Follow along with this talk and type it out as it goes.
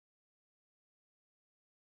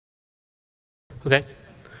Okay,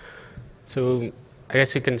 so I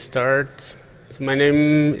guess we can start. So my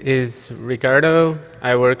name is Ricardo.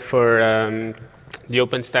 I work for the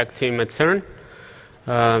OpenStack team at CERN.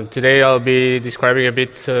 Today I'll be describing a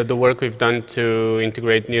bit the work we've done to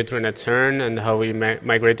integrate Neutron at CERN and how we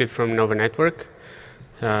migrated from Nova Network.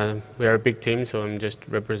 We are a big team, so I'm just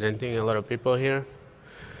representing a lot of people here.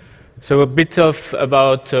 So a bit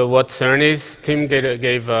about what CERN is. Tim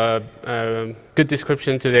gave a good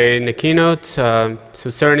description today in the keynote. So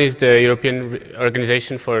CERN is the European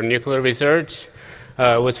Organization for Nuclear Research.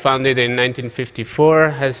 Was founded in 1954,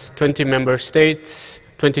 has 22 member states,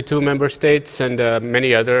 and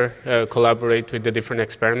many other collaborate with the different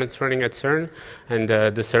experiments running at CERN and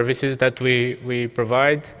the services that we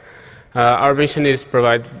provide. Our mission is to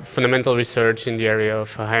provide fundamental research in the area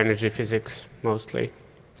of high energy physics, mostly.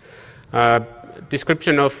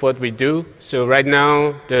 Description of what we do. So right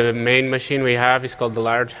now, the main machine we have is called the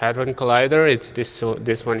Large Hadron Collider. It's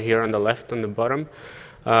this one here on the left, on the bottom.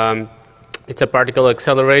 It's a particle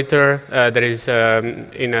accelerator that is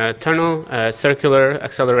in a tunnel, a circular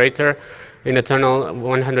accelerator in a tunnel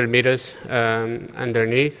 100 meters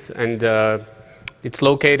underneath. And it's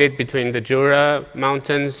located between the Jura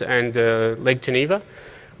Mountains and Lake Geneva,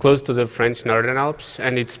 close to the French Northern Alps,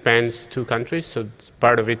 and it spans two countries. So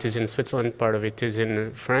part of it is in Switzerland, part of it is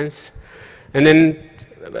in France. And then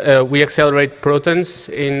we accelerate protons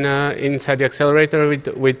inside the accelerator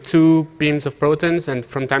with two beams of protons, and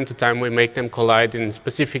from time to time we make them collide in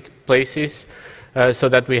specific places so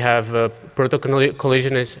that we have proton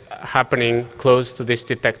collision is happening close to these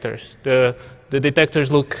detectors. The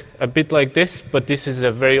detectors look a bit like this, but this is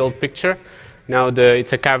a very old picture. Now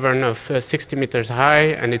it's a cavern of 60 meters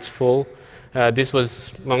high, and it's full. This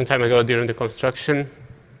was a long time ago during the construction.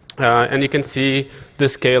 And you can see the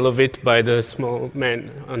scale of it by the small man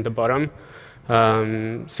on the bottom.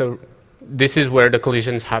 So this is where the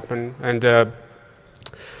collisions happen. And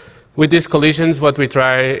with these collisions, what we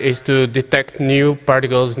try is to detect new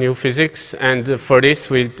particles, new physics. And for this,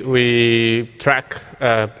 we track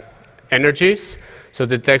energies. So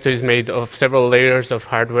the detector is made of several layers of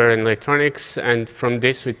hardware and electronics, and from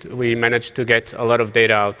this we managed to get a lot of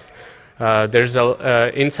data out.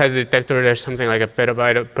 Inside the detector there's something like a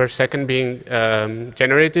petabyte per second being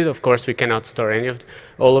generated. Of course, we cannot store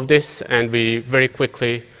all of this, and we very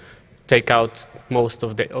quickly take out most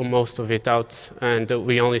of it out, and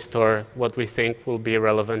we only store what we think will be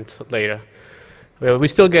relevant later. We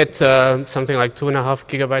still get something like 2.5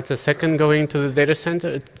 gigabytes a second going to the data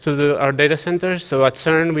center, our data centers. So at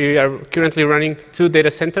CERN, we are currently running 2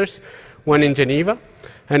 data centers, one in Geneva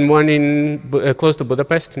and one in close to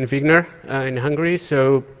Budapest in Wigner in Hungary.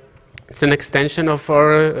 So it's an extension of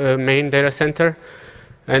our main data center,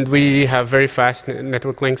 and we have very fast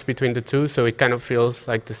network links between the two, so it kind of feels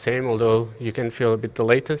like the same, although you can feel a bit the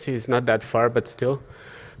latency. It's not that far, but still.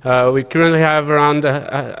 We currently have around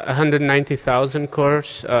 190,000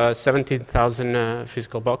 cores, 17,000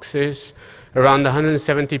 physical boxes, around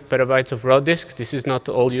 170 petabytes of raw disks. This is not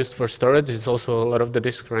all used for storage. It's also a lot of the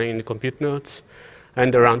disks running in the compute nodes,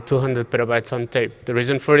 and around 200 petabytes on tape. The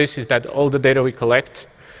reason for this is that all the data we collect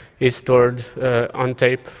is stored on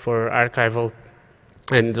tape for archival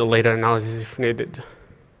and later analysis if needed.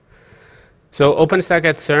 So OpenStack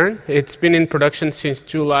at CERN, it's been in production since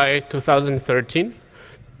July 2013.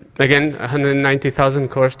 Again, 190,000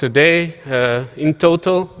 cores today. In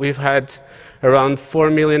total, we've had around 4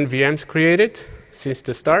 million VMs created since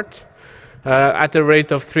the start, at a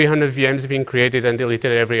rate of 300 VMs being created and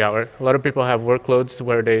deleted every hour. A lot of people have workloads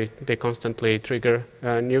where they constantly trigger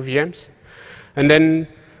new VMs. And then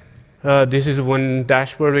this is one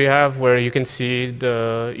dashboard we have where you can see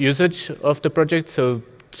the usage of the project. So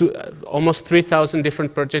almost 3,000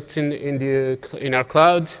 different projects in our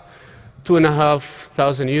cloud.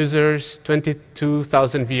 2,500 users,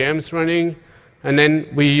 22,000 VMs running, and then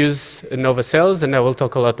we use Nova cells, and I will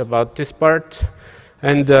talk a lot about this part,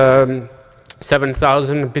 and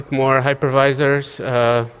 7,000, a bit more hypervisors,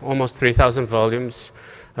 almost 3,000 volumes,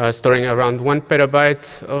 storing around 1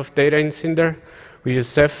 petabyte of data in Cinder. We use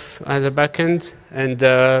Ceph as a backend, and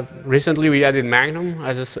recently we added Magnum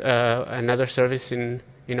as another service in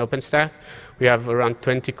OpenStack. We have around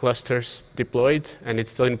 20 clusters deployed, and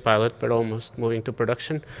it's still in pilot, but almost moving to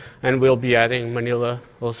production. And we'll be adding Manila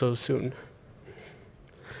also soon.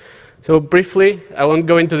 So briefly, I won't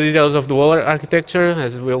go into the details of the whole architecture,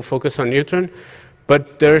 as we'll focus on Neutron.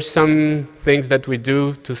 But there are some things that we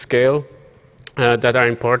do to scale that are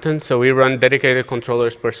important. So we run dedicated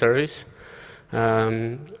controllers per service.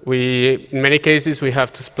 In many cases, we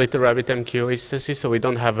have to split the RabbitMQ instances, so we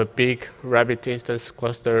don't have a big Rabbit instance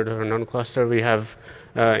clustered or non-clustered. We have,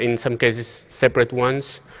 in some cases, separate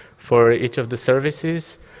ones for each of the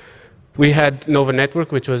services. We had Nova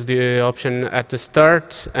Network, which was the option at the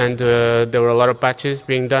start, and there were a lot of patches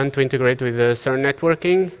being done to integrate with the CERN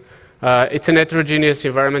networking. It's an heterogeneous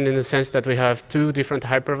environment in the sense that we have 2 different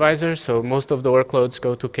hypervisors, so most of the workloads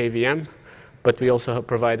go to KVM, but we also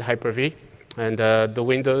provide HyperV. And the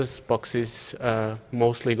Windows boxes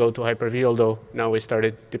mostly go to HyperV, although now we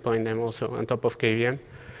started deploying them also on top of KVM.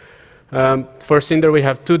 For Cinder, we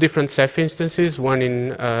have 2 different Ceph instances, one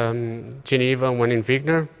in Geneva and one in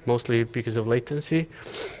Vigner, mostly because of latency.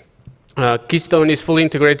 Keystone is fully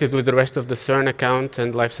integrated with the rest of the CERN account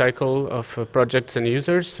and lifecycle of projects and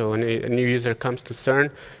users. So when a new user comes to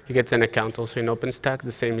CERN, he gets an account also in OpenStack.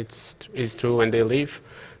 The same is true when they leave.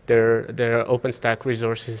 Their OpenStack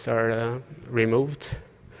resources are removed.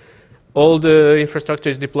 All the infrastructure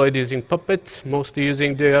is deployed using Puppet, mostly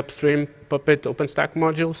using the upstream Puppet OpenStack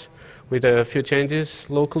modules with a few changes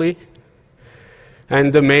locally.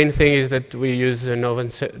 And the main thing is that we use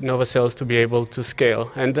Nova cells to be able to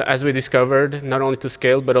scale. And as we discovered, not only to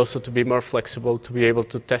scale, but also to be more flexible, to be able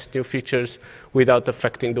to test new features without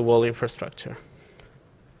affecting the whole infrastructure.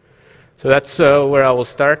 So that's where I will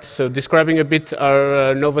start. So describing a bit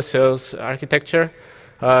our Nova cells architecture.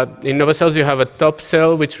 In Nova cells, you have a top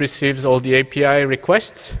cell which receives all the API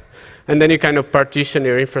requests, and then you kind of partition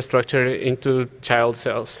your infrastructure into child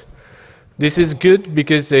cells. This is good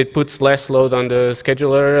because it puts less load on the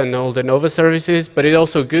scheduler and all the Nova services, but it's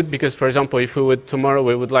also good because, for example, if tomorrow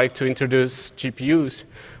we would like to introduce GPUs,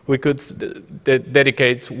 we could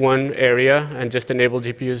dedicate one area and just enable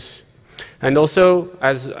GPUs. And also,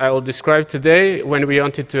 as I will describe today, when we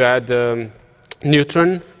wanted to add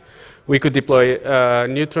Neutron, we could deploy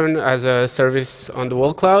Neutron as a service on the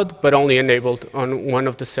whole cloud, but only enabled on one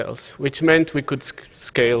of the cells, which meant we could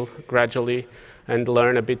scale gradually and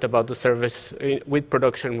learn a bit about the service with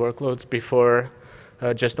production workloads before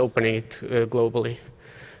just opening it globally.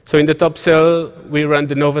 So in the top cell, we run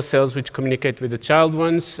the Nova cells which communicate with the child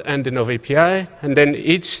ones and the Nova API, and then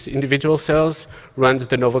each individual cells runs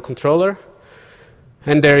the Nova controller.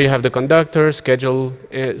 And there you have the conductor, scheduler.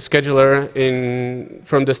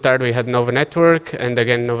 From the start, we had Nova Network, and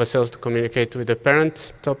again, Nova cells to communicate with the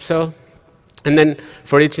parent top cell. And then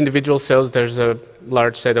for each individual cells, there's a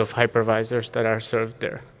large set of hypervisors that are served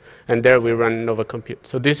there. And there we run Nova Compute.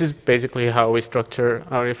 So this is basically how we structure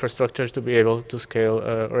our infrastructures to be able to scale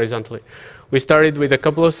horizontally. We started with a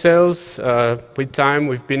couple of cells. With time,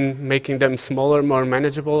 we've been making them smaller, more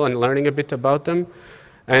manageable, and learning a bit about them.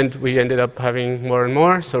 And we ended up having more and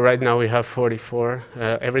more. So right now we have 44.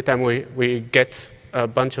 Every time we get a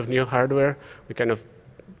bunch of new hardware, we kind of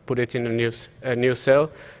put it in a new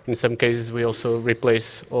cell. In some cases, we also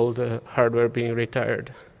replace all the hardware being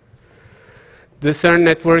retired. The CERN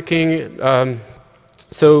networking,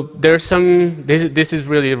 so there's some, this is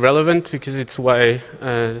really relevant because it's why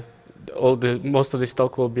most of this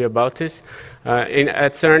talk will be about this.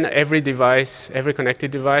 At CERN, every device, every connected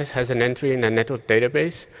device has an entry in a network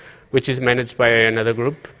database, which is managed by another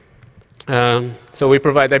group. So we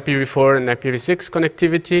provide IPv4 and IPv6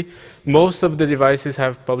 connectivity. Most of the devices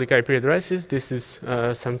have public IP addresses. This is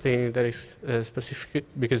something that is specific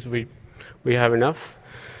because we have enough.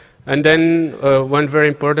 And then one very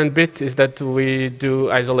important bit is that we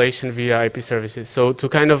do isolation via IP services. So to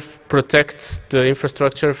kind of protect the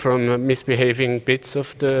infrastructure from misbehaving bits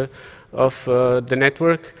of the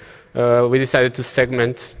network, we decided to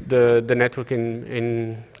segment the network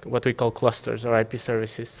in what we call clusters or IP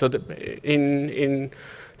services. So in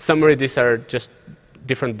summary, these are just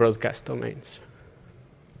different broadcast domains.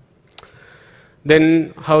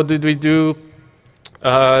 Then how did we do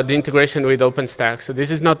the integration with OpenStack? So this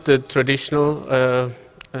is not the traditional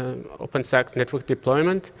OpenStack network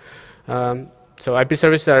deployment. So IP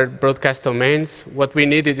services are broadcast domains. What we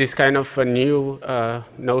needed is kind of a new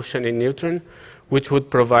notion in Neutron, which would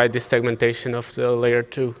provide this segmentation of the layer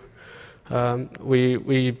 2.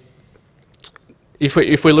 If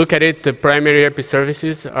we look at it, the primary IP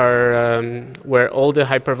services are where all the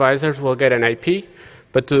hypervisors will get an IP.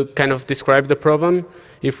 But to kind of describe the problem,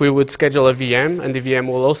 if we would schedule a VM, and the VM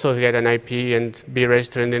will also get an IP and be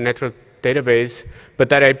registered in the network database, but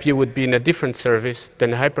that IP would be in a different service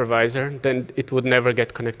than the hypervisor, then it would never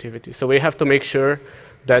get connectivity. So we have to make sure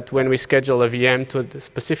that when we schedule a VM to the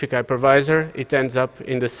specific hypervisor, it ends up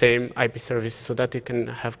in the same IP service so that it can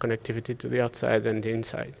have connectivity to the outside and the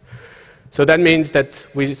inside. So that means that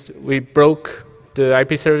we broke the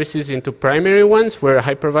IP services into primary ones where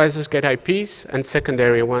hypervisors get IPs and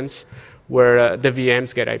secondary ones where the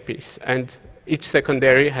VMs get IPs. And each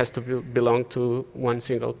secondary has to belong to one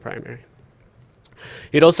single primary.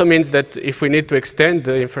 It also means that if we need to extend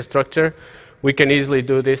the infrastructure, we can easily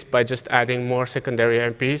do this by just adding more secondary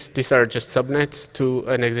IPs. These are just subnets to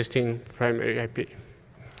an existing primary IP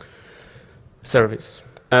service.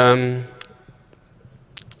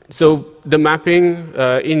 So the mapping,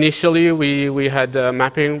 initially we had a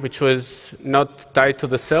mapping which was not tied to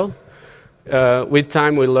the cell. With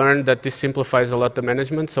time, we learned that this simplifies a lot the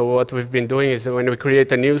management. So what we've been doing is when we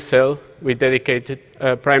create a new cell, we dedicate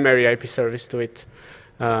a primary IP service to it.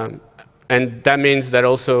 And that means that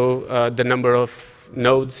also the number of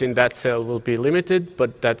nodes in that cell will be limited,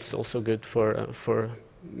 but that's also good for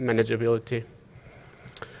manageability.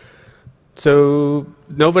 So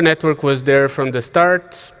Nova Network was there from the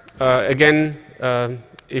start. Again,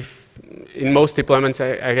 if in most deployments,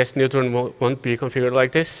 I guess Neutron won't be configured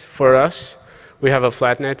like this. For us, we have a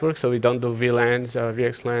flat network, so we don't do VLANs,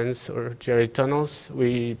 VXLANs, or GRE tunnels.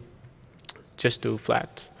 We just do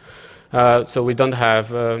flat. So we don't have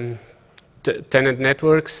tenant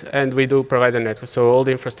networks, and we do provider networks. So all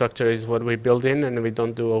the infrastructure is what we build in, and we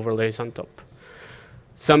don't do overlays on top.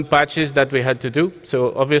 Some patches that we had to do.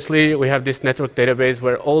 So obviously, we have this network database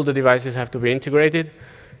where all the devices have to be integrated.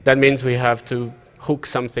 That means we have to hook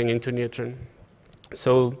something into Neutron.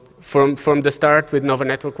 So from the start with Nova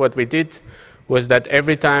Network, what we did was that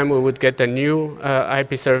every time we would get a new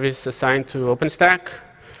IP service assigned to OpenStack,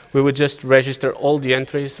 we would just register all the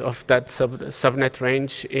entries of that subnet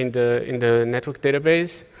range in the network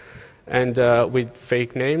database, and with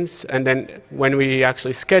fake names. And then when we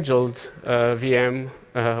actually scheduled a VM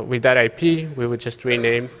with that IP, we would just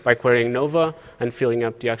rename by querying Nova and filling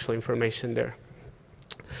up the actual information there.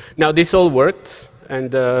 Now, this all worked,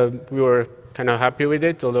 and we were kind of happy with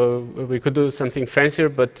it, although we could do something fancier,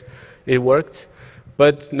 but it worked.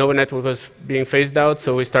 But Nova Network was being phased out,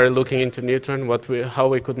 so we started looking into Neutron, how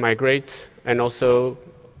we could migrate, and also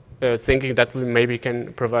thinking that we maybe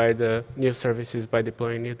can provide new services by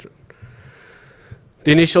deploying Neutron.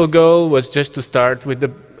 The initial goal was just to start with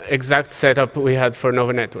the exact setup we had for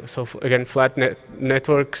Nova Network. So again, flat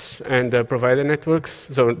networks and provider networks.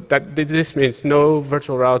 So this means no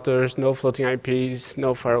virtual routers, no floating IPs,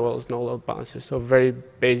 no firewalls, no load balancers. So very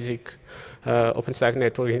basic OpenStack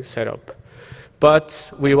networking setup.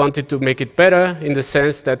 But we wanted to make it better in the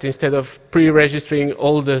sense that instead of pre-registering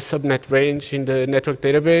all the subnet range in the network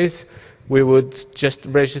database, we would just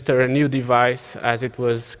register a new device as it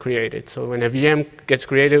was created. So when a VM gets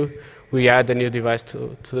created, we add a new device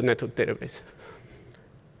to the network database.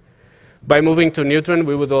 By moving to Neutron,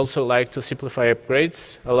 we would also like to simplify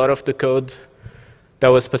upgrades. A lot of the code that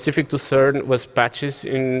was specific to CERN was patches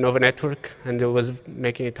in Nova Network, and it was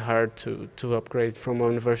making it hard to upgrade from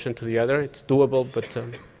one version to the other. It's doable, but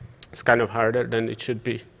it's kind of harder than it should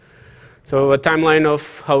be. So a timeline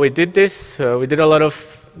of how we did this. We did a lot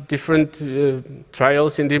of different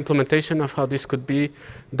trials in the implementation of how this could be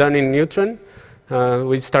done in Neutron.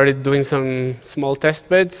 We started doing some small test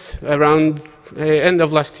beds. Around end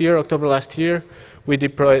of last year, October last year, we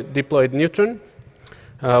deployed Neutron.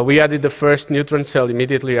 We added the first Neutron cell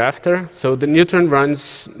immediately after. So the Neutron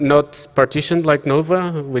runs not partitioned like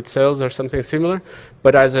Nova with cells or something similar,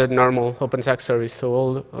 but as a normal OpenStack service.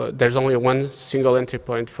 So there's only one single entry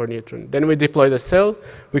point for Neutron. Then we deploy the cell.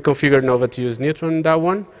 We configured Nova to use Neutron in that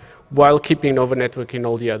one, while keeping Nova Network in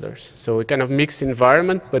all the others. So we kind of mixed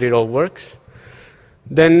environment, but it all works.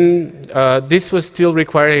 Then this was still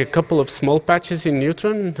requiring a couple of small patches in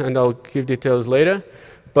Neutron, and I'll give details later.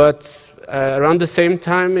 But around the same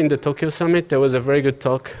time in the Tokyo Summit, there was a very good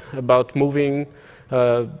talk about moving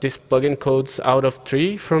these plugin codes out of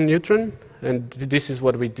tree from Neutron. And this is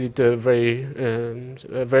what we did a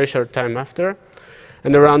very short time after.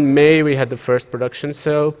 And around May, we had the first production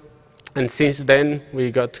cell. And since then, we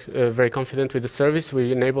got very confident with the service.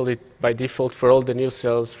 We enabled it by default for all the new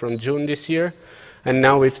cells from June this year. And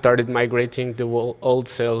now we've started migrating the old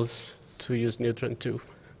cells to use Neutron too.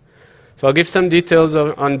 So I'll give some details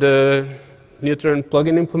on the Neutron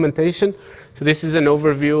plugin implementation. So this is an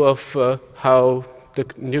overview of how the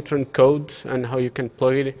Neutron code and how you can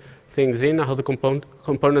plug things in, how the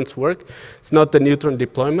components work. It's not the Neutron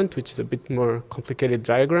deployment, which is a bit more complicated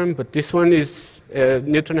diagram, but this one is,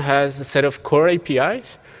 Neutron has a set of core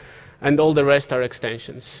APIs, and all the rest are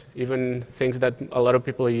extensions. Even things that a lot of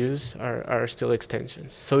people use are still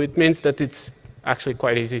extensions. So it means that it's actually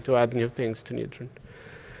quite easy to add new things to Neutron.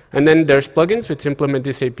 And then there's plugins which implement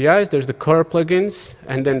these APIs. There's the core plugins,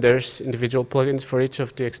 and then there's individual plugins for each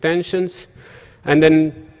of the extensions. And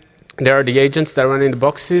then there are the agents that run in the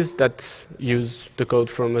boxes that use the code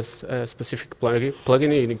from a specific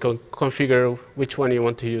plugin. You can configure which one you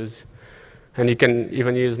want to use. And you can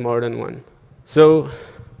even use more than one. So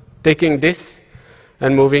taking this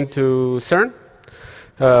and moving to CERN,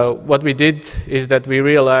 what we did is that we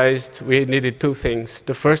realized we needed two things.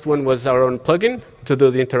 The first one was our own plugin to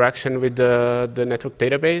do the interaction with the network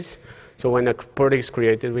database. So when a port is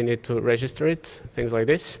created, we need to register it, things like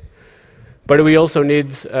this. But we also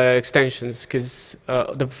need extensions, because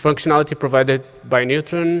the functionality provided by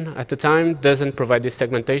Neutron at the time doesn't provide this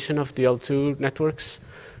segmentation of the L2 networks.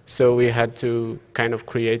 So we had to kind of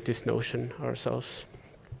create this notion ourselves.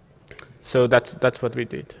 So that's what we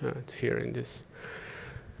did. It's here in this.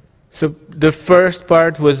 So the first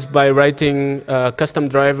part was by writing a custom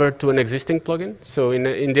driver to an existing plugin. So in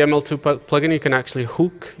the ML2 plugin, you can actually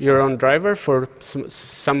hook your own driver for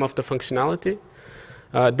some of the functionality.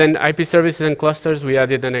 Then IP services and clusters, we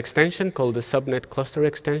added an extension called the subnet cluster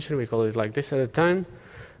extension. We call it like this at the time.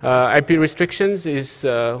 IP restrictions is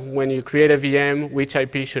when you create a VM, which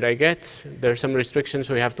IP should I get? There are some restrictions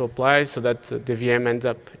we have to apply so that the VM ends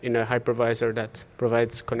up in a hypervisor that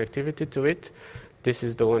provides connectivity to it. This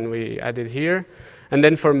is the one we added here. And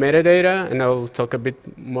then for metadata, and I'll talk a bit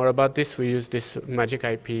more about this, we use this magic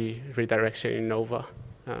IP redirection in Nova.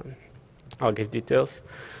 I'll give details.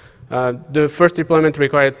 The first deployment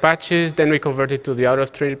required patches, then we converted to the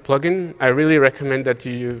out-of-tree plugin. I really recommend that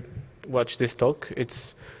you watch this talk.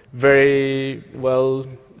 It's very well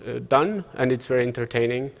done, and it's very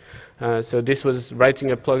entertaining. So this was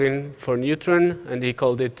writing a plugin for Neutron, and he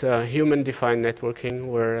called it human-defined networking,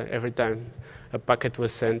 where every time a packet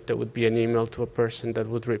was sent, there would be an email to a person that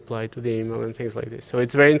would reply to the email and things like this. So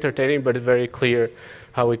it's very entertaining, but very clear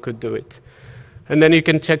how we could do it. And then you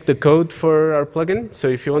can check the code for our plugin. So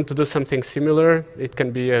if you want to do something similar, it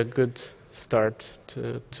can be a good start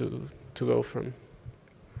to go from.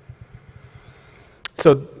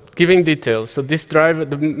 So giving details. So this driver,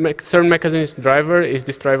 the CERN mechanism driver is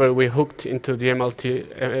this driver we hooked into the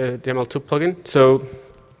ML2 plugin. So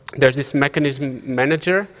there's this mechanism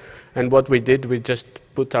manager. And what we did, we just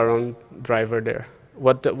put our own driver there.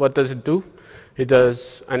 What does it do? It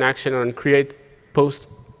does an action on create port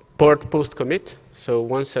post commit. So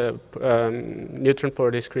once a Neutron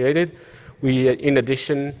port is created, we, in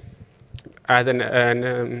addition, add an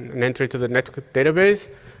entry to the network database,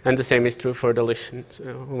 and the same is true for deletion. So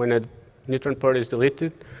when a Neutron port is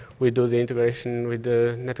deleted, we do the integration with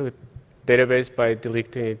the network database by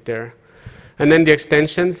deleting it there. And then the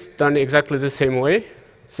extensions done exactly the same way.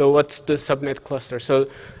 So what's the subnet cluster? So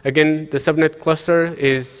again, the subnet cluster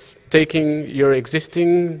is taking your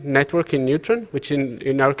existing network in Neutron, which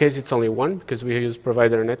in our case it's only one because we use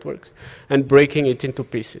provider networks, and breaking it into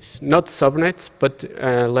pieces. Not subnets, but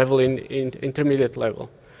level in intermediate level.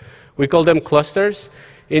 We call them clusters.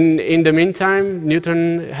 In the meantime,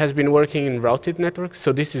 Neutron has been working in routed networks,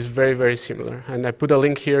 so this is very, very similar. And I put a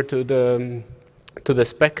link here to the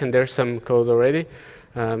spec, and there's some code already.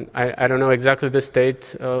 I don't know exactly the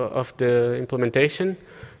state of the implementation,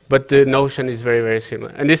 but the notion is very, very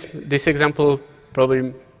similar. And this example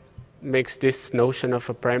probably makes this notion of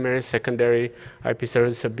a primary, secondary IP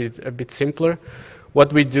service a bit simpler.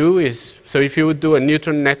 What we do is, so if you would do a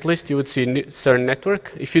Neutron net list, you would see CERN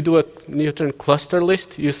network. If you do a Neutron cluster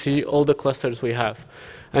list, you see all the clusters we have.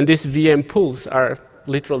 And these VM pools are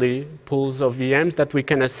literally pools of VMs that we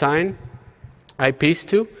can assign IPs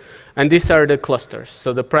to. And these are the clusters,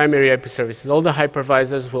 so the primary IP services. All the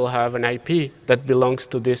hypervisors will have an IP that belongs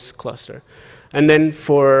to this cluster. And then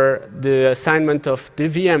for the assignment of the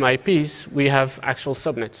VM IPs, we have actual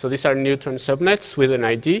subnets. So these are Neutron subnets with an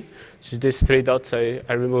ID, which is these 3 dots. I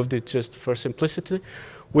removed it just for simplicity.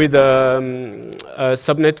 With a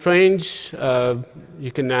subnet range,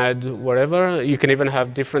 you can add whatever. You can even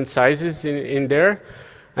have different sizes in there.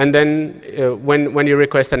 And then when you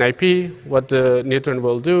request an IP, what the Neutron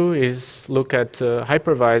will do is look at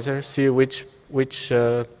hypervisor, see which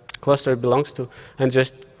cluster it belongs to, and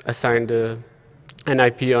just assign an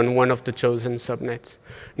IP on one of the chosen subnets.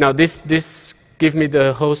 Now this give me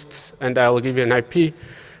the host, and I will give you an IP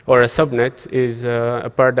or a subnet is a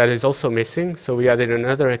part that is also missing. So we added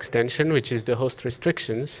another extension, which is the host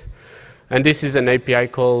restrictions. And this is an API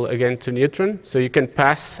call, again, to Neutron. So you can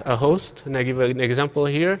pass a host, and I give an example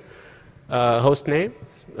here, host name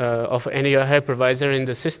of any hypervisor in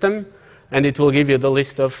the system, and it will give you the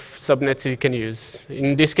list of subnets you can use.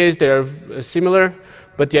 In this case, they are similar,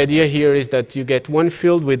 but the idea here is that you get one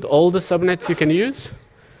field with all the subnets you can use,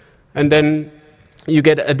 and then you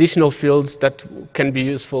get additional fields that can be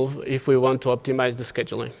useful if we want to optimize the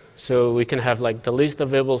scheduling. So we can have like the least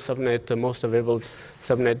available subnet, the most available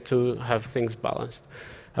subnet to have things balanced.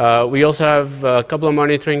 We also have a couple of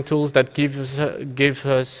monitoring tools that give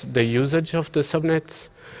us the usage of the subnets,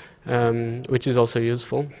 which is also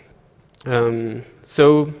useful.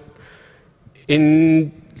 So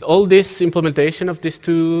in all this implementation of these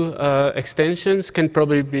two extensions can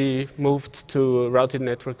probably be moved to routed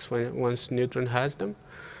networks once Neutron has them.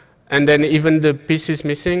 And then even the pieces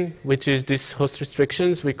missing, which is this host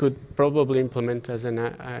restrictions, we could probably implement as an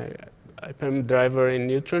IPM driver in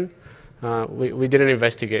Neutron. We didn't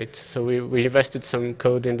investigate, so we invested some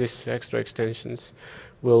code in these extra extensions.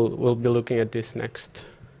 We'll be looking at this next.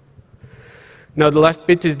 Now the last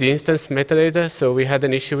bit is the instance metadata. So we had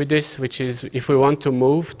an issue with this, which is if we want to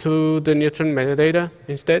move to the Neutron metadata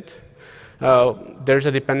instead, there's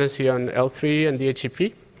a dependency on L3 and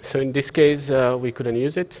DHCP. So in this case, we couldn't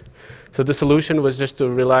use it. So the solution was just to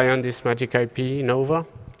rely on this magic IP Nova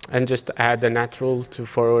and just add a NAT rule to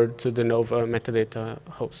forward to the Nova metadata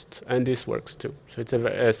host. And this works too. So it's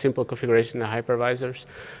a simple configuration of hypervisors,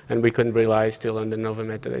 and we can rely still on the Nova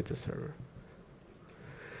metadata server.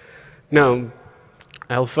 Now,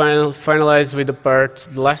 I'll finalize with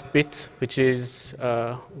the last bit, which is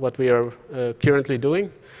what we are currently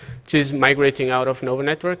doing, which is migrating out of Nova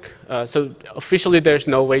Network. So officially, there's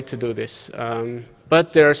no way to do this.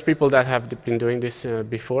 But there's people that have been doing this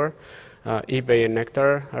before. eBay and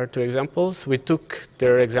Nectar are two examples. We took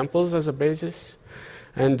their examples as a basis.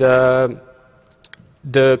 And the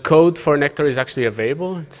code for Nectar is actually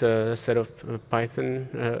available. It's a set of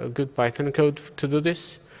Python, good Python code to do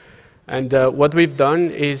this. And what we've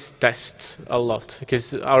done is test a lot,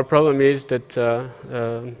 because our problem is that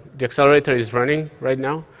the accelerator is running right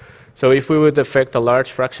now. So if we would affect a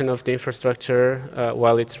large fraction of the infrastructure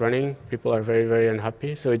while it's running, people are very, very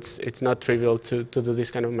unhappy. So it's not trivial to do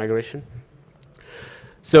this kind of migration.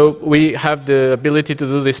 So we have the ability to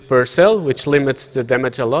do this per cell, which limits the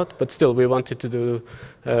damage a lot, but still we wanted to do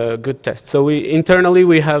good tests. So internally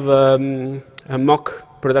we have a mock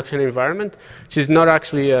production environment, which is not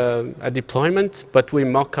actually a deployment, but we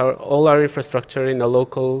mock all our infrastructure in a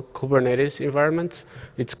local Kubernetes environment.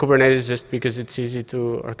 It's Kubernetes just because it's easy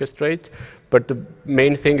to orchestrate, but the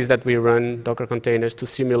main thing is that we run Docker containers to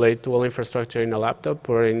simulate all infrastructure in a laptop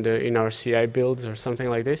or in our CI builds or something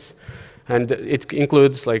like this. And it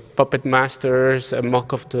includes like Puppet masters, a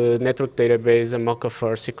mock of the network database, a mock of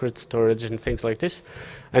our secret storage and things like this.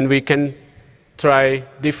 And we can try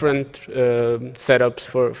different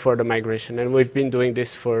setups for the migration. And we've been doing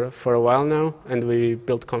this for a while now, and we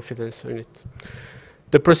built confidence in it.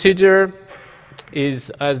 The procedure is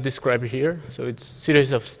as described here. So it's a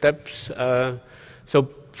series of steps. So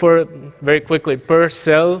very quickly, per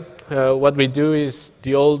cell, what we do is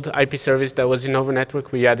the old IP service that was in Nova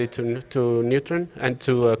Network, we add it to Neutron and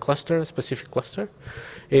to a cluster, a specific cluster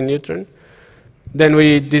in Neutron. Then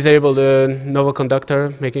we disable the Nova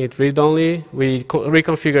conductor, making it read-only. We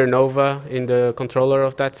reconfigure Nova in the controller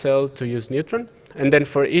of that cell to use Neutron. And then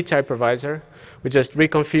for each hypervisor, we just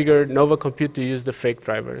reconfigure Nova compute to use the fake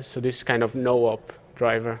driver. So this is kind of no-op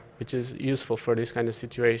driver, which is useful for this kind of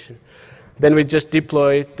situation. Then we just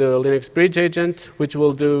deploy the Linux bridge agent, which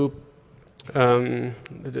will do,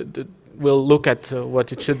 we'll look at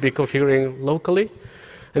what it should be configuring locally.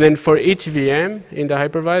 And then for each VM in the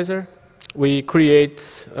hypervisor, we create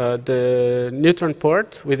the Neutron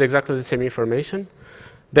port with exactly the same information.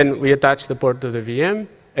 Then we attach the port to the VM.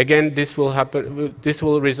 Again, this will happen. This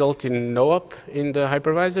will result in no-op in the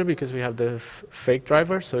hypervisor because we have the fake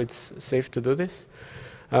driver, so it's safe to do this.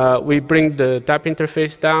 We bring the tap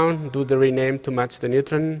interface down, do the rename to match the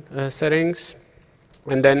Neutron settings,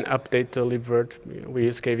 and then update the libvirt. We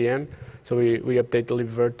use KVM, so we update the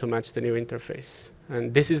libvirt to match the new interface.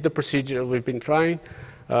 And this is the procedure we've been trying.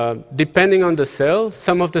 Depending on the cell,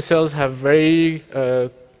 some of the cells have very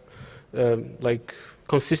like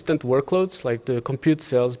consistent workloads, like the compute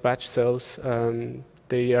cells, batch cells.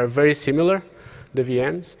 They are very similar, the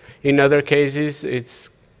VMs. In other cases, it's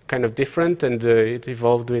kind of different, and it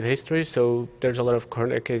evolved with history. So there's a lot of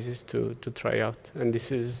corner cases to try out, and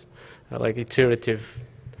this is like iterative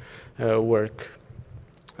work.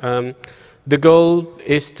 The goal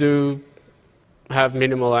is to have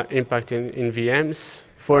minimal impact in VMs.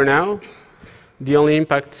 For now, the only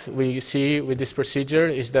impact we see with this procedure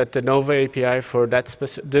is that the Nova API for that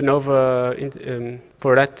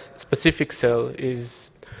for that specific cell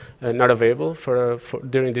is not available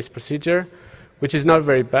during this procedure, which is not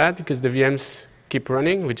very bad because the VMs keep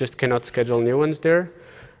running. We just cannot schedule new ones there.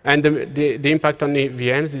 And the impact on the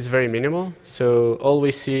VMs is very minimal. So all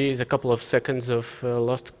we see is a couple of seconds of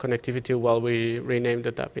lost connectivity while we rename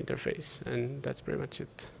the tap interface. And that's pretty much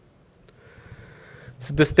it.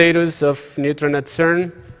 So the status of Neutron at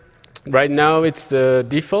CERN, right now it's the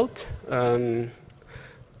default.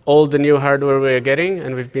 All the new hardware we're getting,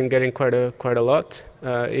 and we've been getting quite a lot,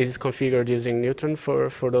 is configured using Neutron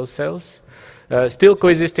for those cells. Still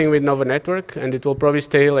coexisting with Nova Network, and it will probably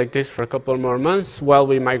stay like this for a couple more months while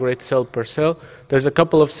we migrate cell per cell. There's a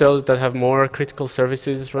couple of cells that have more critical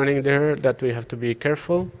services running there that we have to be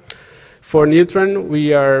careful. For Neutron,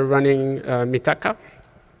 we are running Mitaka,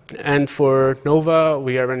 and for Nova,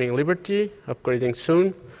 we are running Liberty, upgrading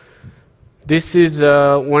soon. This is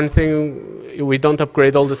one thing, we don't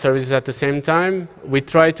upgrade all the services at the same time. We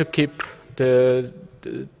try to keep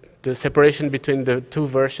the separation between the two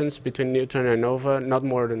versions, between Neutron and Nova, not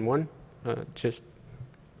more than one, just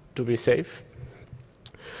to be safe.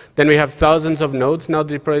 Then we have thousands of nodes now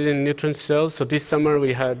deployed in Neutron cells. So this summer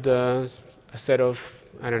we had a set of,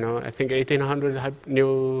 I don't know, I think 1,800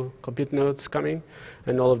 new compute nodes coming,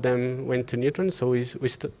 and all of them went to Neutron. So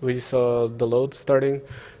we saw the load starting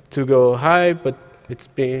to go high, but it's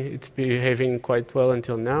behaving quite well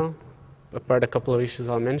until now, apart a couple of issues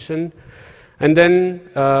I'll mention. And then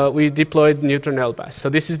we deployed Neutron LBAS. So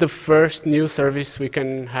this is the first new service we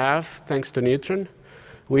can have thanks to Neutron.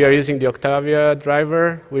 We are using the Octavia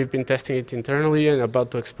driver. We've been testing it internally and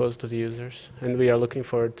about to expose to the users. And we are looking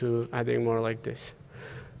forward to adding more like this.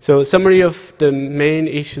 So summary of the main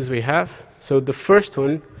issues we have. So the first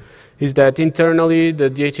one is that internally the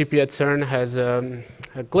DHCP at CERN has a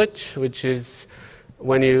glitch, which is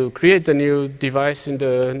when you create a new device in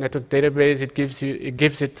the network database, it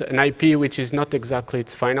gives it an IP which is not exactly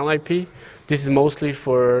its final IP. This is mostly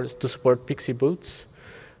to support PXE boots.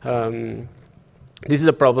 This is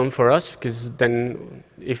a problem for us because then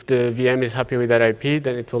if the VM is happy with that IP,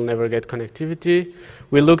 then it will never get connectivity.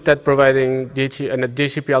 We looked at providing a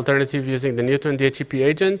DHCP alternative using the Neutron DHCP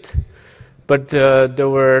agent. But there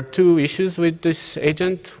were two issues with this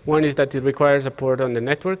agent. One is that it requires a port on the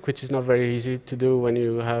network, which is not very easy to do when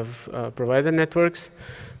you have provider networks.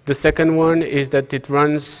 The second one is that it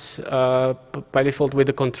runs by default with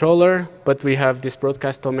the controller, but we have this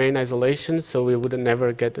broadcast domain isolation, so we would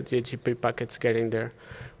never get the DHCP packets getting there.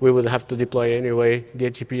 We would have to deploy anyway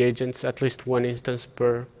DHCP agents, at least one instance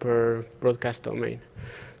per broadcast domain.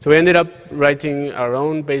 So we ended up writing our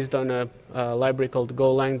own based on a library called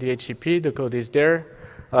Golang DHCP. The code is there.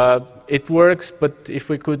 It works, but if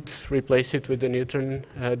we could replace it with the Neutron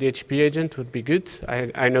DHCP agent, would be good.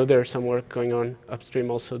 I know there's some work going on upstream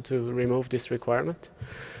also to remove this requirement,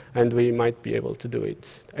 and we might be able to do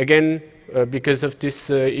it. Again, because of this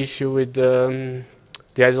issue with the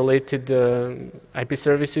isolated IP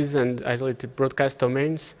services and isolated broadcast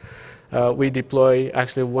domains, we deploy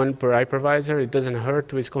actually one per hypervisor. It doesn't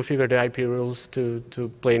hurt. We configure the IP rules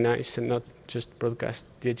to play nice and not just broadcast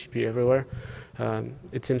DHCP everywhere.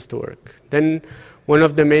 It seems to work. Then one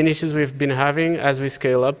of the main issues we've been having as we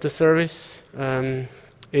scale up the service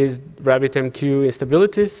is RabbitMQ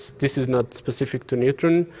instabilities. This is not specific to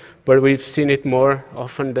Neutron, but we've seen it more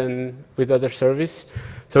often than with other service.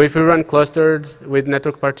 So if we run clustered with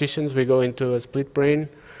network partitions, we go into a split brain.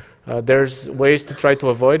 There's ways to try to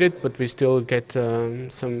avoid it, but we still get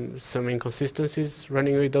some inconsistencies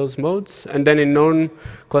running with those modes. And then in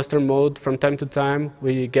non-cluster mode, from time to time,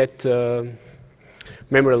 we get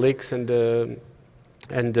memory leaks and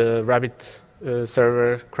Rabbit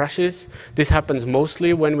server crashes. This happens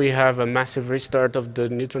mostly when we have a massive restart of the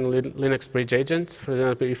Neutron Linux bridge agent. For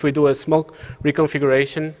example, if we do a small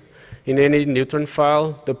reconfiguration in any Neutron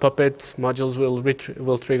file, the Puppet modules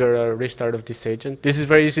will trigger a restart of this agent. This is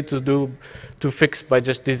very easy to fix by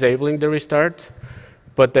just disabling the restart,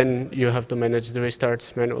 but then you have to manage the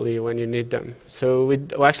restarts manually when you need them. So we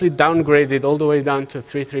actually downgraded all the way down to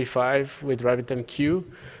 3.3.5 with RabbitMQ,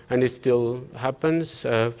 and it still happens.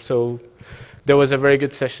 So there was a very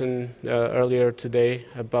good session earlier today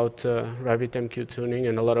about RabbitMQ tuning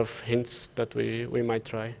and a lot of hints that we might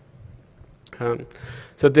try.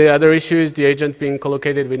 So the other issue is the agent being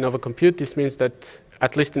collocated with Nova Compute. This means that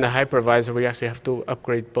at least in the hypervisor, we actually have to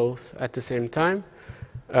upgrade both at the same time.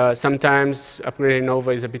 Sometimes upgrading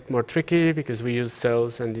Nova is a bit more tricky because we use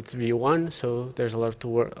cells and it's V1, so there's a lot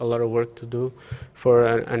of work to do for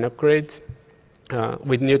an upgrade.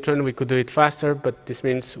 With Neutron, we could do it faster, but this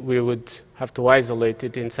means we would have to isolate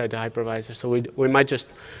it inside the hypervisor. So we might just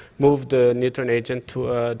move the Neutron agent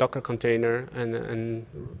to a Docker container and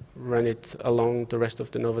run it along the rest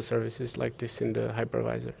of the Nova services like this in the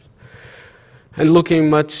hypervisors. And looking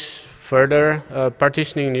much further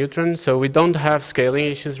partitioning Neutron. So we don't have scaling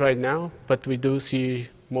issues right now, but we do see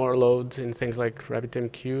more load in things like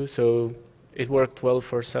RabbitMQ. So it worked well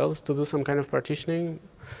for cells to do some kind of partitioning,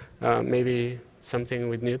 maybe something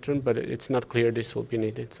with Neutron, but it's not clear this will be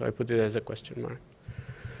needed. So I put it as a question mark.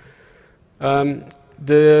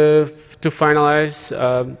 To finalize,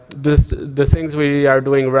 the things we are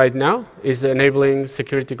doing right now is enabling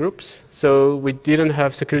security groups. So we didn't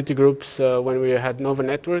have security groups when we had Nova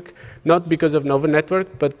Network, not because of Nova Network,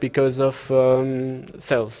 but because of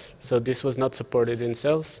cells. So this was not supported in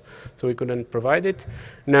cells, so we couldn't provide it.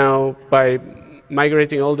 Now, by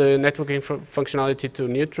migrating all the networking functionality to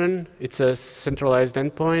Neutron, it's a centralized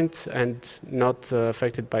endpoint and not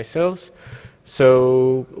affected by cells.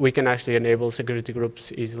 So we can actually enable security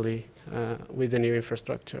groups easily with the new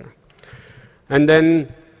infrastructure. And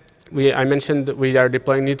then I mentioned that we are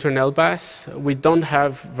deploying Neutron LBAS. We don't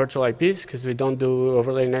have virtual IPs because we don't do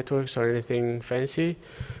overlay networks or anything fancy.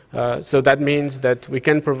 So that means that we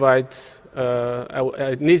can provide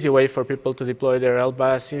an easy way for people to deploy their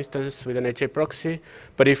LBAS instance with an HA proxy.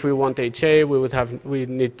 But if we want HA, we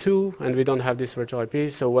need two, and we don't have this virtual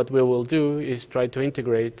IP. So what we will do is try to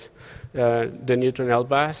integrate the Neutron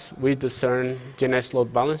LBAS with the CERN DNS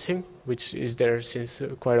load balancing, which is there since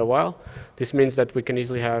quite a while. This means that we can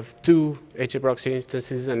easily have two HA proxy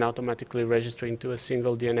instances and automatically register into a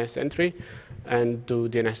single DNS entry and do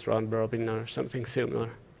DNS round robin or something similar.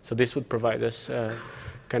 So this would provide us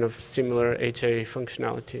kind of similar HA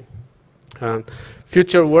functionality.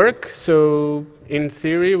 Future work. So in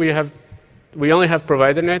theory, we only have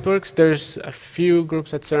provider networks. There's a few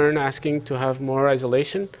groups at CERN asking to have more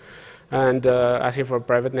isolation and asking for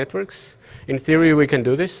private networks. In theory, we can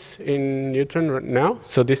do this in Neutron now.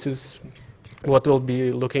 So this is what we'll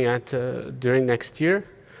be looking at during next year.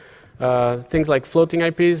 Things like floating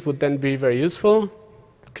IPs would then be very useful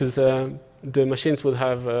because the machines would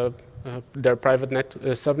have their private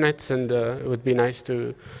subnets, and it would be nice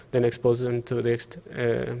to then expose them to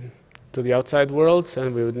the outside world,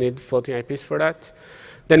 and we would need floating IPs for that.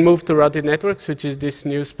 Then move to routed networks, which is this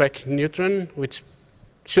new spec Neutron, which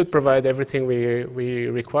should provide everything we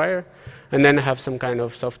require, and then have some kind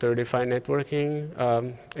of software-defined networking.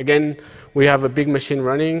 Again, we have a big machine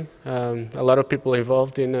running, a lot of people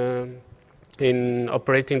involved in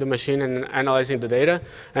operating the machine and analyzing the data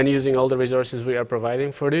and using all the resources we are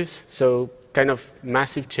providing for this. So kind of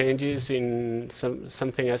massive changes in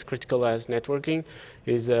something as critical as networking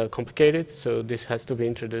is complicated. So this has to be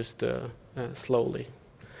introduced slowly.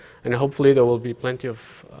 And hopefully there will be plenty of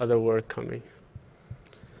other work coming.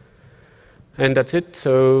 And that's it.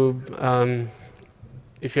 So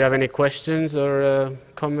if you have any questions or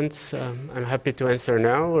comments, I'm happy to answer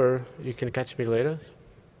now, or you can catch me later.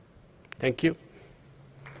 Thank you.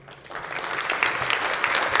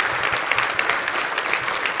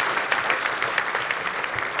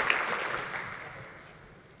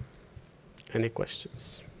 Any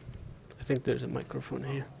questions? I think there's a microphone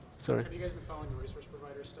here. Sorry. Have you guys been following the resource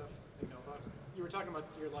provider stuff in Nova? You were talking about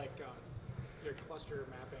your cluster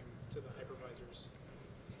mapping to the hypervisors,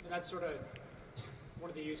 and that's sort of one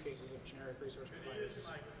of the use cases of generic resource providers.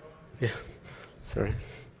 Yeah. Sorry.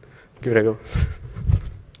 Give it a go.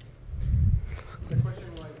 The question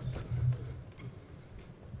was,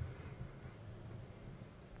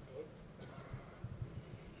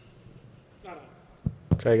 it's not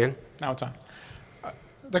on. Try again. Now it's on.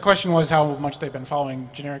 The question was how much they've been following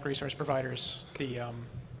generic resource providers.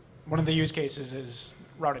 One of the use cases is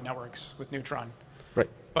routed networks with Neutron. Right.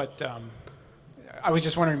 But I was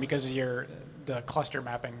just wondering, because of the cluster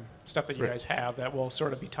mapping stuff that you guys have, that will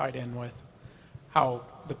sort of be tied in with how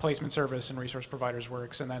the placement service and resource providers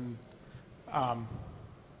works, and then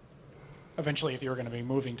eventually if you were going to be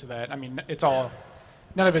moving to that, I mean,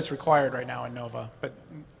 none of it's required right now in Nova, but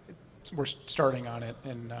we're starting on it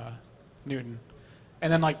in Newton.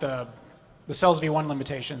 And then like the cells v1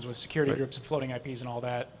 limitations with security groups and floating IPs and all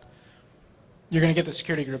that, you're going to get the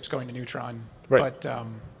security groups going to Neutron. Right. But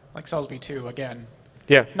like cells v2, again,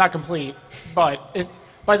 yeah, not complete, but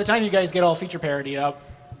by the time you guys get all feature parity up,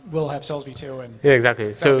 we'll have cells v2, and yeah,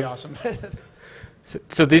 exactly. That'll be awesome.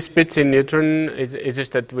 So this bits in Neutron, it's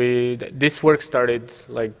just that this work started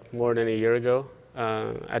like more than a year ago.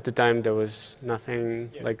 At the time, there was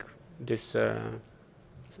nothing like this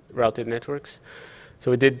routed networks.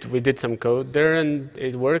 So we did some code there, and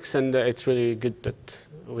it works, and it's really good that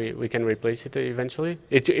we can replace it eventually.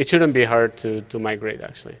 It shouldn't be hard to migrate,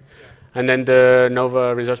 actually. And then the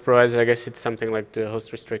Nova resource providers, I guess it's something like the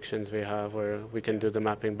host restrictions we have, where we can do the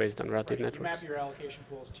mapping based on routed networks. You map your allocation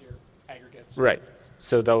pools to your aggregates. Right.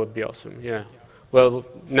 So that would be awesome. Yeah. Well,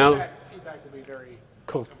 now feedback will be very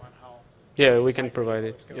cool. welcome on Yeah, we can provide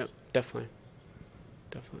it. Yeah, definitely.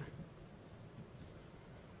 Definitely.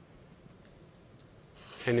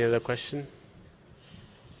 Any other question?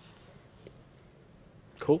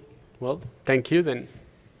 Cool. Well, thank you then.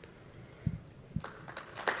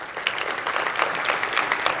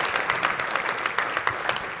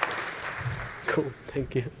 Cool.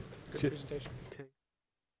 Thank you. Good presentation.